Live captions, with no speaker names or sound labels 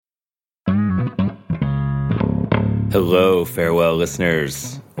Hello, Farewell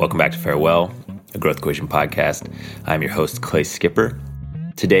listeners. Welcome back to Farewell, a Growth Equation podcast. I'm your host, Clay Skipper.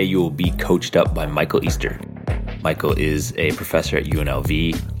 Today, you will be coached up by Michael Easter. Michael is a professor at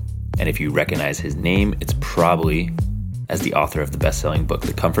UNLV, and if you recognize his name, it's probably as the author of the best-selling book,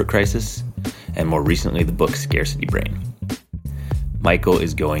 The Comfort Crisis, and more recently, the book Scarcity Brain. Michael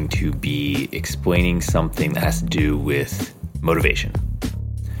is going to be explaining something that has to do with motivation.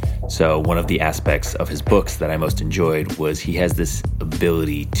 So one of the aspects of his books that I most enjoyed was he has this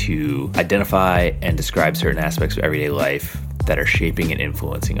ability to identify and describe certain aspects of everyday life that are shaping and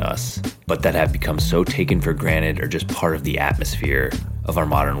influencing us, but that have become so taken for granted or just part of the atmosphere of our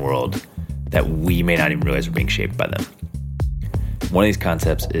modern world that we may not even realize we're being shaped by them. One of these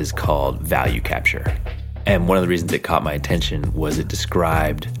concepts is called value capture. And one of the reasons it caught my attention was it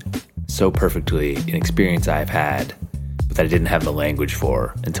described so perfectly an experience I've had that I didn't have the language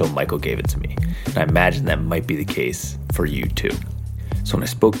for until Michael gave it to me. And I imagine that might be the case for you too. So when I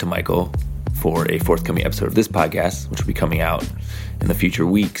spoke to Michael for a forthcoming episode of this podcast, which will be coming out in the future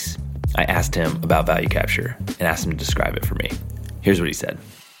weeks, I asked him about value capture and asked him to describe it for me. Here's what he said.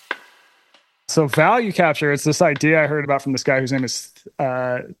 So value capture is this idea I heard about from this guy whose name is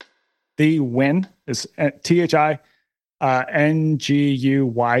Thi Nguyen, is Thi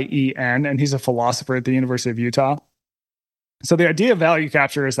Nguyen, and he's a philosopher at the University of Utah. So the idea of value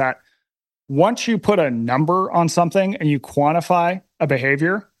capture is that once you put a number on something and you quantify a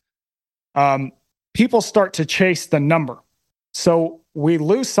behavior, people start to chase the number. So we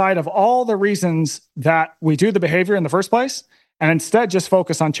lose sight of all the reasons that we do the behavior in the first place, and instead just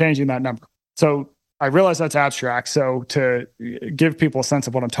focus on changing that number. So I realize that's abstract. So to give people a sense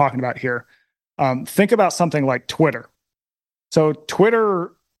of what I'm talking about here, think about something like Twitter. So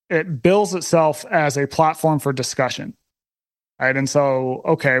Twitter, it bills itself as a platform for discussion. Right. And so,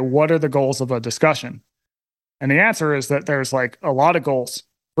 okay, what are the goals of a discussion? And the answer is that there's like a lot of goals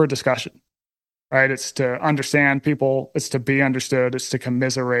for a discussion, right? It's to understand people. It's to be understood. It's to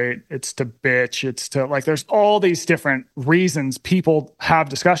commiserate. It's to bitch. It's to there's all these different reasons people have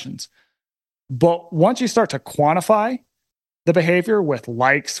discussions. But once you start to quantify the behavior with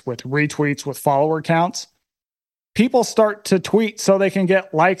likes, with retweets, with follower counts, people start to tweet so they can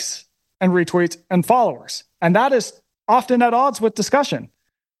get likes and retweets and followers. And that is often at odds with discussion,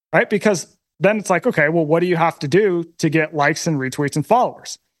 right? Because then it's like, okay, well, what do you have to do to get likes and retweets and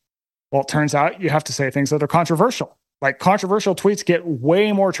followers? Well, it turns out you have to say things that are controversial. Like controversial tweets get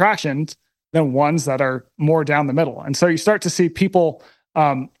way more traction than ones that are more down the middle. And so you start to see people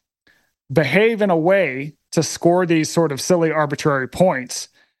behave in a way to score these sort of silly, arbitrary points.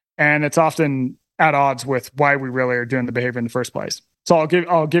 And it's often at odds with why we really are doing the behavior in the first place. So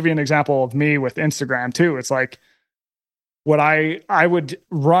I'll give you an example of me with Instagram too. It's like, what I would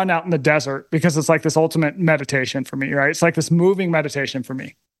run out in the desert because it's like this ultimate meditation for me, right? It's like this moving meditation for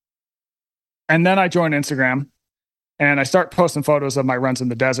me. And then I join Instagram and I start posting photos of my runs in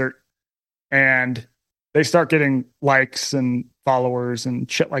the desert, and they start getting likes and followers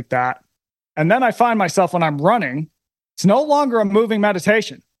and shit like that. And then I find myself when I'm running, it's no longer a moving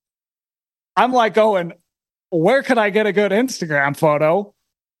meditation. I'm like going, where could I get a good Instagram photo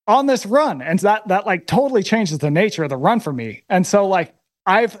on this run? And that like totally changes the nature of the run for me. And so like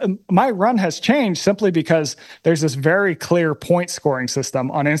my run has changed simply because there's this very clear point scoring system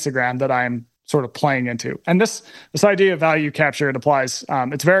on Instagram that I'm sort of playing into. And this idea of value capture, it applies.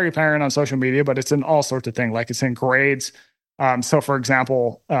 It's very apparent on social media, but it's in all sorts of things. Like it's in grades. So for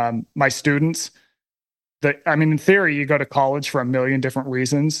example, my students, in theory, you go to college for a million different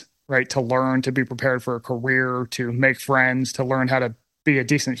reasons, right? To learn, to be prepared for a career, to make friends, to learn how to be a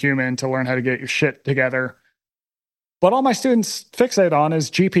decent human, to learn how to get your shit together. But all my students fixate on is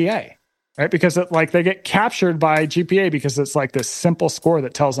GPA, right? Because they get captured by GPA because it's like this simple score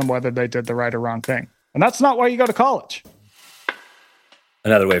that tells them whether they did the right or wrong thing. And that's not why you go to college.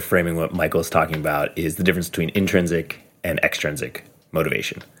 Another way of framing what Michael's talking about is the difference between intrinsic and extrinsic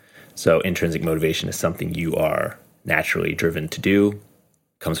motivation. So intrinsic motivation is something you are naturally driven to do,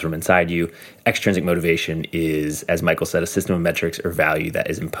 comes from inside you. Extrinsic motivation is, as Michael said, a system of metrics or value that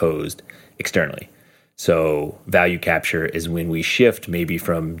is imposed externally. So value capture is when we shift maybe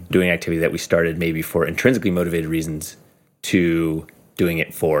from doing activity that we started maybe for intrinsically motivated reasons to doing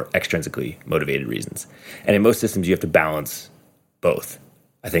it for extrinsically motivated reasons. And in most systems, you have to balance both.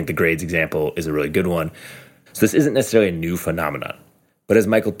 I think the grades example is a really good one. So this isn't necessarily a new phenomenon. But as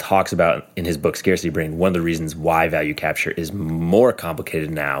Michael talks about in his book, Scarcity Brain, one of the reasons why value capture is more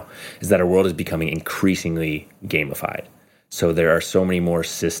complicated now is that our world is becoming increasingly gamified. So there are so many more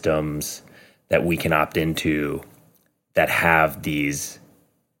systems that we can opt into that have these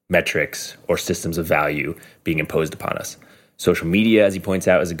metrics or systems of value being imposed upon us. Social media, as he points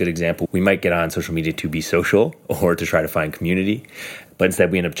out, is a good example. We might get on social media to be social or to try to find community, but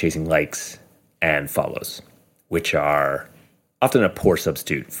instead we end up chasing likes and follows, which are often a poor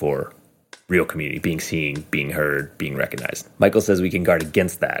substitute for real community, being seen, being heard, being recognized. Michael says we can guard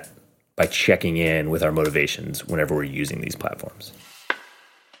against that by checking in with our motivations whenever we're using these platforms.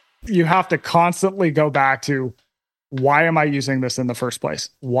 You have to constantly go back to, why am I using this in the first place?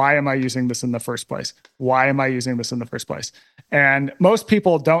 Why am I using this in the first place? Why am I using this in the first place? And most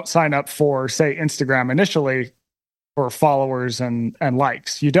people don't sign up for, say, Instagram initially for followers and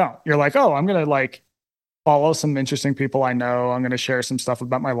likes. You don't. You're like, oh, I'm going to follow some interesting people I know. I'm going to share some stuff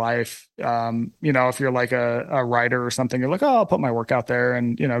about my life. If you're like a writer or something, you're like, oh, I'll put my work out there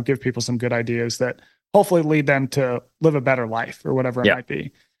and, give people some good ideas that hopefully lead them to live a better life or whatever it might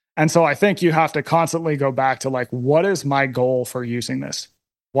be. And so I think you have to constantly go back to what is my goal for using this?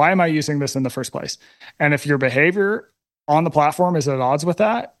 Why am I using this in the first place? And if your behavior on the platform is at odds with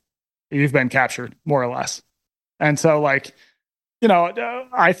that, you've been captured, more or less. And so I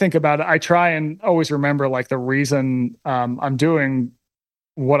think about it. I try and always remember the reason I'm doing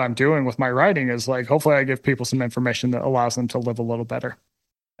what I'm doing with my writing is hopefully I give people some information that allows them to live a little better.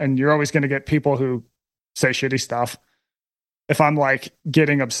 And you're always going to get people who say shitty stuff. If I'm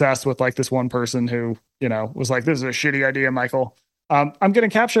getting obsessed with this one person who, was like, this is a shitty idea, Michael. I'm getting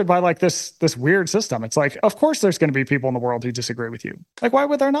captured by this weird system. It's of course there's going to be people in the world who disagree with you. Why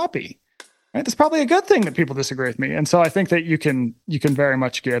would there not be? Right? That's probably a good thing that people disagree with me. And so I think that you can very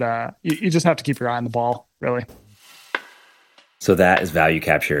much get, you just have to keep your eye on the ball, really. So that is value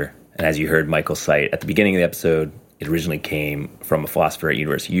capture. And as you heard Michael cite at the beginning of the episode, it originally came from a philosopher at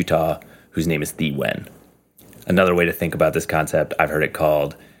University of Utah whose name is Thi Nguyen. Another way to think about this concept, I've heard it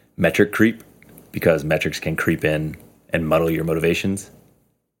called metric creep, because metrics can creep in and muddle your motivations.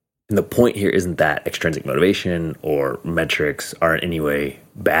 And the point here isn't that extrinsic motivation or metrics are in any way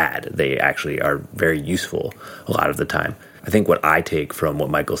bad. They actually are very useful a lot of the time. I think what I take from what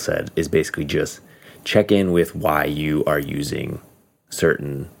Michael said is basically just check in with why you are using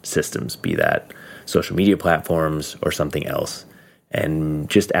certain systems, be that social media platforms or something else, and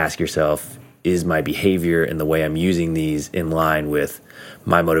just ask yourself, is my behavior and the way I'm using these in line with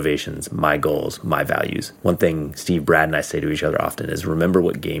my motivations, my goals, my values? One thing Steve, Brad, and I say to each other often is remember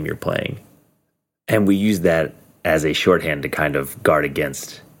what game you're playing. And we use that as a shorthand to kind of guard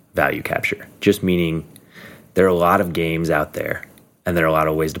against value capture, just meaning there are a lot of games out there and there are a lot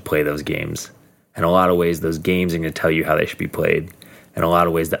of ways to play those games. And a lot of ways those games are going to tell you how they should be played. And a lot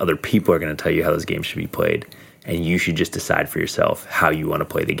of ways that other people are going to tell you how those games should be played. And you should just decide for yourself how you want to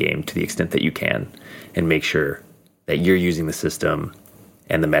play the game to the extent that you can, and make sure that you're using the system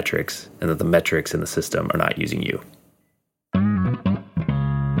and the metrics, and that the metrics and the system are not using you.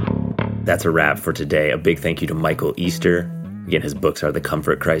 That's a wrap for today. A big thank you to Michael Easter. Again, his books are The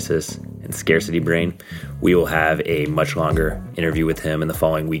Comfort Crisis and Scarcity Brain. We will have a much longer interview with him in the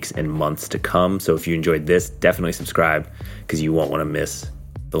following weeks and months to come. So if you enjoyed this, definitely subscribe, because you won't want to miss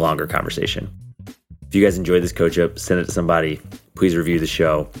the longer conversation. If you guys enjoyed this coach up, send it to somebody. Please review the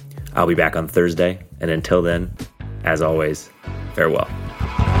show. I'll be back on Thursday. And until then, as always, farewell.